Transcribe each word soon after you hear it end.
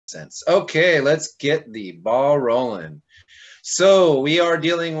sense. Okay, let's get the ball rolling. So we are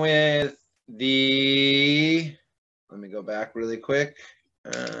dealing with the, let me go back really quick.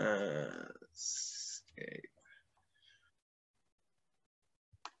 Okay.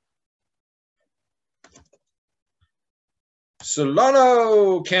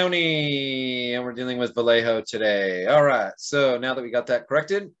 Solano County, and we're dealing with Vallejo today. All right, so now that we got that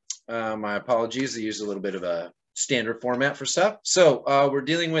corrected, my apologies. I used a little bit of a standard format for stuff. So we're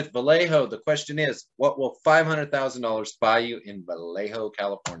dealing with Vallejo. The question is, what will $500,000 buy you in Vallejo,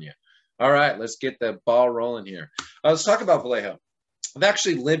 California? All right, let's get the ball rolling here. Let's talk about Vallejo. I've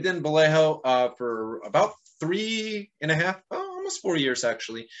actually lived in Vallejo for about 3.5, almost 4 years,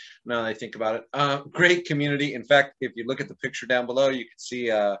 actually, now that I think about it. Great community. In fact, if you look at the picture down below, you can see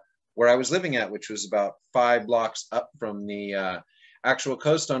where I was living at, which was about 5 blocks up from the actual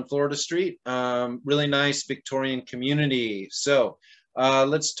coast on Florida Street. Really nice Victorian community. So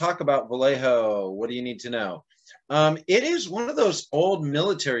let's talk about Vallejo. What do you need to know? It is one of those old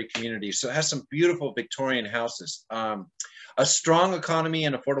military communities, so it has some beautiful Victorian houses. A strong economy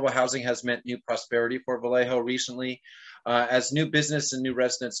and affordable housing has meant new prosperity for Vallejo recently. As new business and new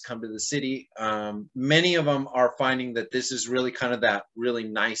residents come to the city, many of them are finding that this is really kind of that really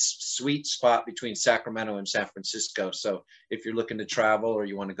nice, sweet spot between Sacramento and San Francisco. So if you're looking to travel or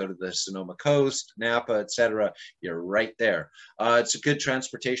you want to go to the Sonoma Coast, Napa, etc., you're right there. It's a good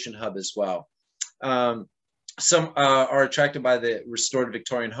transportation hub as well. Some are attracted by the restored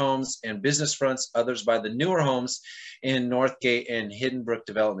Victorian homes and business fronts, others by the newer homes in Northgate and Hidden Brook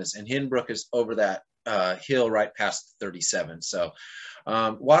developments. And Hidden Brook is over that hill right past 37. So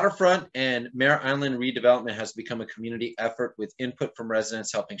waterfront and Mare Island redevelopment has become a community effort with input from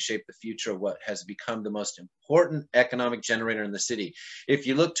residents helping shape the future of what has become the most important economic generator in the city. If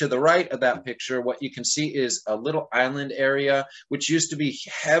you look to the right of that picture, what you can see is a little island area, which used to be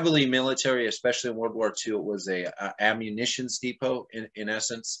heavily military, especially in World War II. It was a ammunitions depot in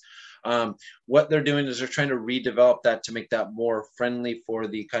essence. What they're doing is they're trying to redevelop that to make that more friendly for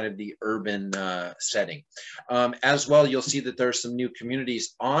the kind of the urban setting. As well, you'll see that there's some new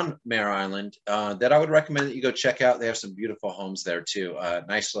communities on Mare Island that I would recommend that you go check out. They have some beautiful homes there too.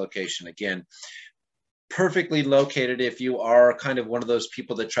 Nice location. Again, perfectly located if you are kind of one of those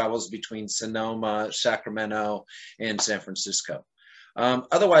people that travels between Sonoma, Sacramento, and San Francisco.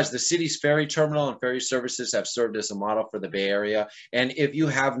 Otherwise, the city's ferry terminal and ferry services have served as a model for the Bay Area. And if you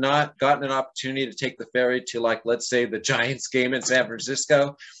have not gotten an opportunity to take the ferry to, like, let's say the Giants game in San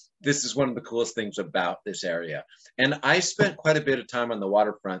Francisco, this is one of the coolest things about this area. And I spent quite a bit of time on the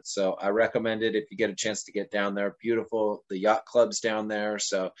waterfront, so I recommend it if you get a chance to get down there. Beautiful, the yacht club's down there,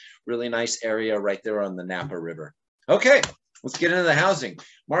 so really nice area right there on the Napa River. Okay, let's get into the housing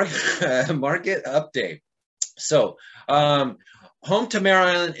market update. So, home to Mare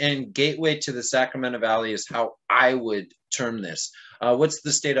Island and gateway to the Sacramento Valley is how I would term this. What's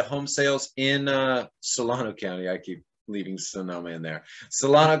the state of home sales in Solano County? I keep leaving Sonoma in there.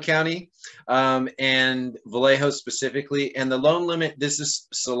 Solano County and Vallejo specifically. And the loan limit, this is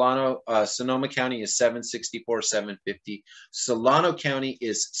Solano, Sonoma County is 764, 750. Solano County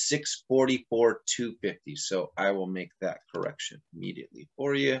is 644, 250. So I will make that correction immediately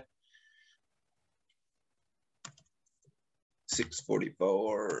for you.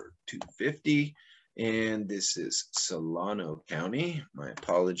 644, 250, and this is Solano County. My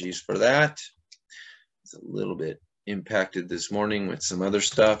apologies for that. It's a little bit impacted this morning with some other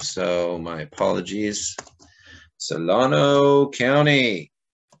stuff, so my apologies. Solano County.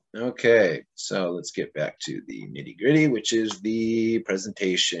 Okay, so let's get back to the nitty-gritty, which is the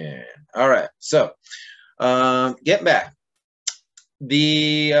presentation. All right, so get back.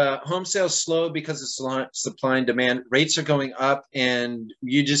 The home sales slow because of supply and demand. Rates are going up, and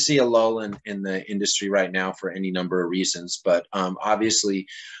you just see a lull in the industry right now for any number of reasons. But obviously,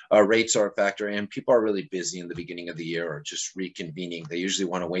 rates are a factor, and people are really busy in the beginning of the year or just reconvening. They usually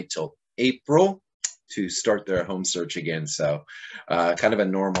want to wait till April to start their home search again. So kind of a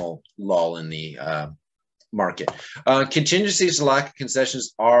normal lull in the market. Contingencies and lack of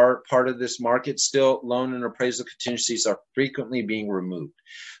concessions are part of this market still. Loan and appraisal contingencies are frequently being removed.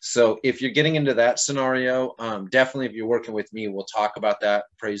 So if you're getting into that scenario, definitely if you're working with me, we'll talk about that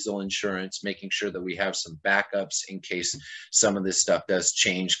appraisal insurance, making sure that we have some backups in case some of this stuff does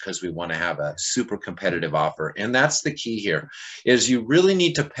change, because we want to have a super competitive offer. And that's the key here, is you really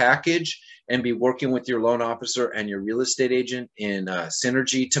need to package and be working with your loan officer and your real estate agent in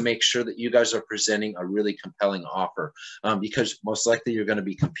synergy to make sure that you guys are presenting a really compelling offer, because most likely you're going to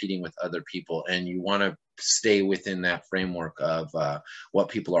be competing with other people, and you want to stay within that framework of what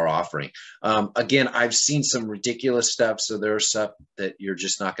people are offering. Again, I've seen some ridiculous stuff, so there's stuff that you're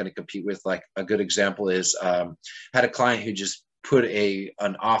just not going to compete with. Like a good example is had a client who just put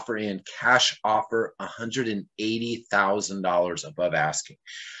an offer in, cash offer, $180,000 above asking.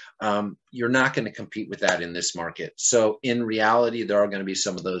 You're not going to compete with that in this market. So in reality, there are going to be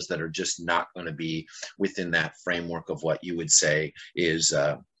some of those that are just not going to be within that framework of what you would say is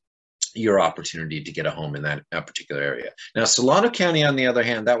your opportunity to get a home in that particular area. Now, Solano County, on the other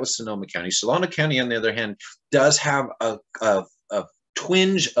hand, that was Sonoma County. Solano County, on the other hand, does have a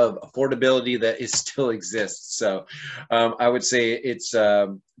twinge of affordability that still exists. So I would say it's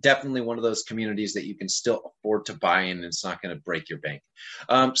definitely one of those communities that you can still afford to buy in, and it's not going to break your bank.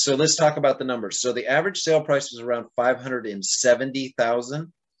 So let's talk about the numbers. So the average sale price was around $570,000.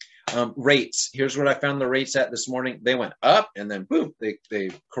 Rates. Here's what I found the rates at this morning. They went up and then boom, they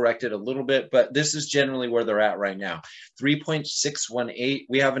corrected a little bit, but this is generally where they're at right now. 3.618.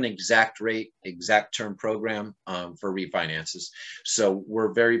 We have an exact rate, exact term program for refinances. So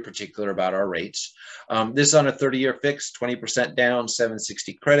we're very particular about our rates. This is on a 30-year fix, 20% down,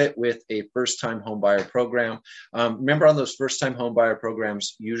 760 credit with a first-time home buyer program. Remember, on those first-time home buyer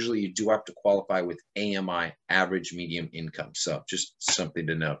programs, usually you do have to qualify with AMI, average medium income. So just something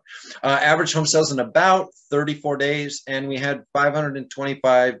to note. Average home sales in about 34 days, and we had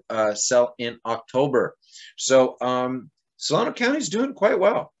 525 sell in October. So Solano County is doing quite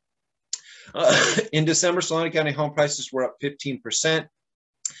well. In December, Solano County home prices were up 15%,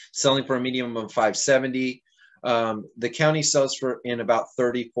 selling for a median of 570. The county sells for in about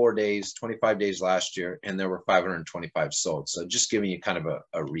 34 days, 25 days last year, and there were 525 sold. So just giving you kind of a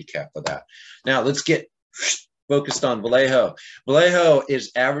recap of that. Now let's get focused on Vallejo. Vallejo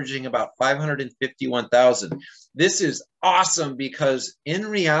is averaging about 551,000. This is awesome because in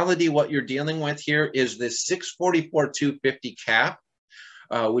reality, what you're dealing with here is this 644,250 cap,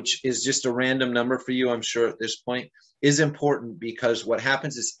 which is just a random number for you, I'm sure at this point, is important because what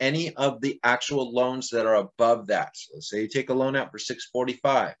happens is any of the actual loans that are above that, so let's say you take a loan out for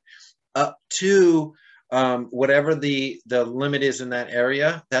 645, up to whatever the limit is in that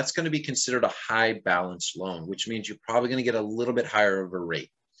area, that's going to be considered a high balance loan, which means you're probably going to get a little bit higher of a rate.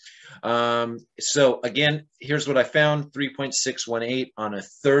 So again, here's what I found, 3.618 on a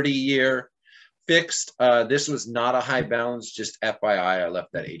 30-year fixed. This was not a high balance, just FYI. I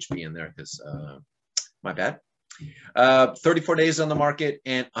left that HB in there because my bad. 34 days on the market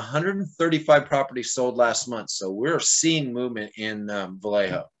and 135 properties sold last month. So we're seeing movement in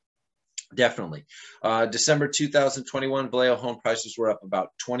Vallejo. Definitely. December 2021, Vallejo home prices were up about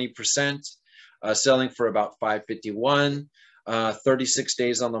 20%, selling for about 551, 36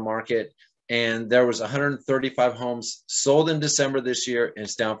 days on the market. And there was 135 homes sold in December this year, and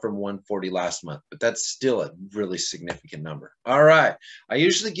it's down from 140 last month. But that's still a really significant number. All right. I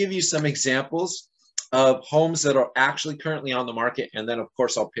usually give you some examples of homes that are actually currently on the market. And then, of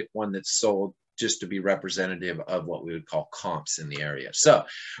course, I'll pick one that's sold just to be representative of what we would call comps in the area. So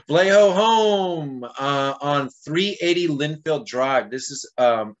Vallejo home on 380 Linfield Drive. This is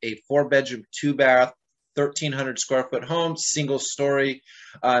a 4-bedroom, 2-bath, 1,300 square foot home, single story,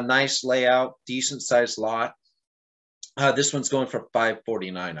 nice layout, decent sized lot. This one's going for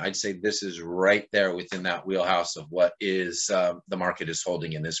 549. I'd say this is right there within that wheelhouse of what is the market is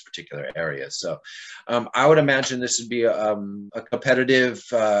holding in this particular area. So I would imagine this would be a competitive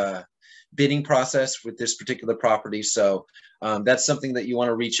bidding process with this particular property. So that's something that you want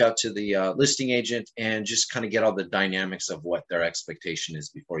to reach out to the listing agent and just kind of get all the dynamics of what their expectation is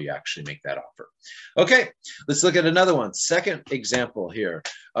before you actually make that offer. Okay, let's look at another one. Second example here,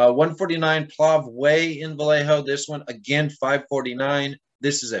 149 Plav Way in Vallejo. This one, again, 549.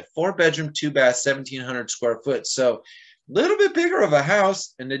 This is a 4-bedroom, 2-bath, 1,700 square foot. So a little bit bigger of a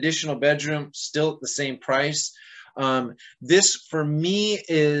house, an additional bedroom, still at the same price. This for me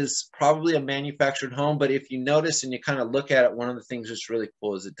is probably a manufactured home, but if you notice and you kind of look at it, one of the things that's really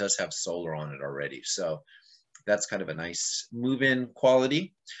cool is it does have solar on it already. So that's kind of a nice move-in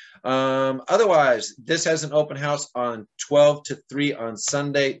quality. Otherwise, this has an open house on 12 to 3 on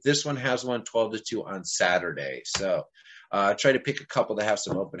Sunday. This one has one 12 to 2 on Saturday. So try to pick a couple that have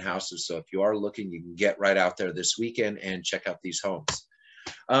some open houses. So if you are looking, you can get right out there this weekend and check out these homes.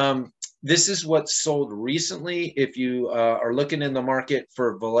 This is what sold recently. If you are looking in the market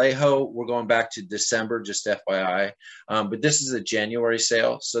for Vallejo, we're going back to December, just FYI. But this is a January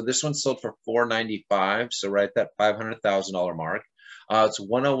sale. So this one sold for $495. So right at that $500,000 mark. It's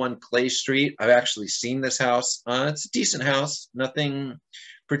 101 Clay Street. I've actually seen this house. It's a decent house, nothing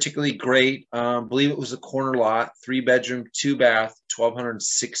particularly great. Believe it was a corner lot, 3-bedroom, 2-bath,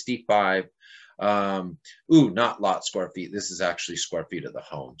 1,265. Not lot square feet. This is actually square feet of the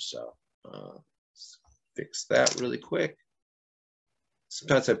home. So let's fix that really quick.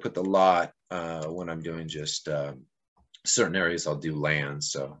 Sometimes I put the lot when I'm doing just certain areas. I'll do land,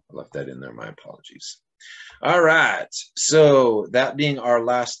 so I left that in there. My apologies. All right, so that being our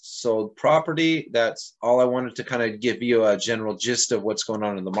last sold property, that's all I wanted to kind of give you a general gist of what's going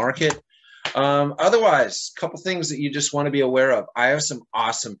on in the market. Otherwise, a couple things that you just want to be aware of. I have some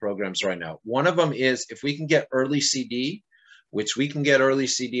awesome programs right now. One of them is if we can get early CD, which we can get early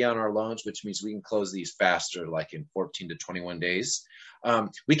CD on our loans, which means we can close these faster, like in 14 to 21 days.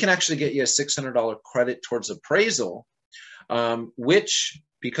 We can actually get you a $600 credit towards appraisal, which,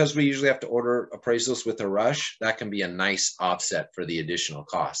 because we usually have to order appraisals with a rush, that can be a nice offset for the additional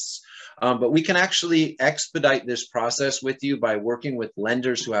costs. But we can actually expedite this process with you by working with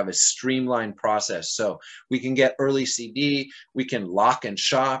lenders who have a streamlined process. So we can get early CD, we can lock and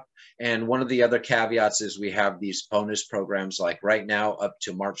shop. And one of the other caveats is we have these bonus programs, like right now up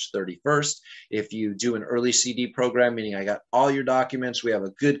to March 31st. If you do an early CD program, meaning I got all your documents, we have a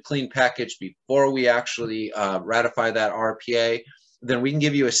good clean package before we actually ratify that RPA, then we can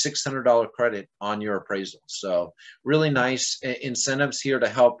give you a $600 credit on your appraisal. So really nice incentives here to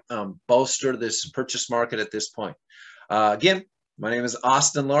help bolster this purchase market at this point. Again, my name is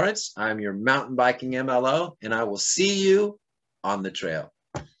Austin Lawrence. I'm your mountain biking MLO, and I will see you on the trail.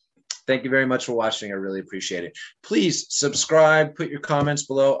 Thank you very much for watching. I really appreciate it. Please subscribe, put your comments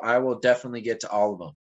below. I will definitely get to all of them.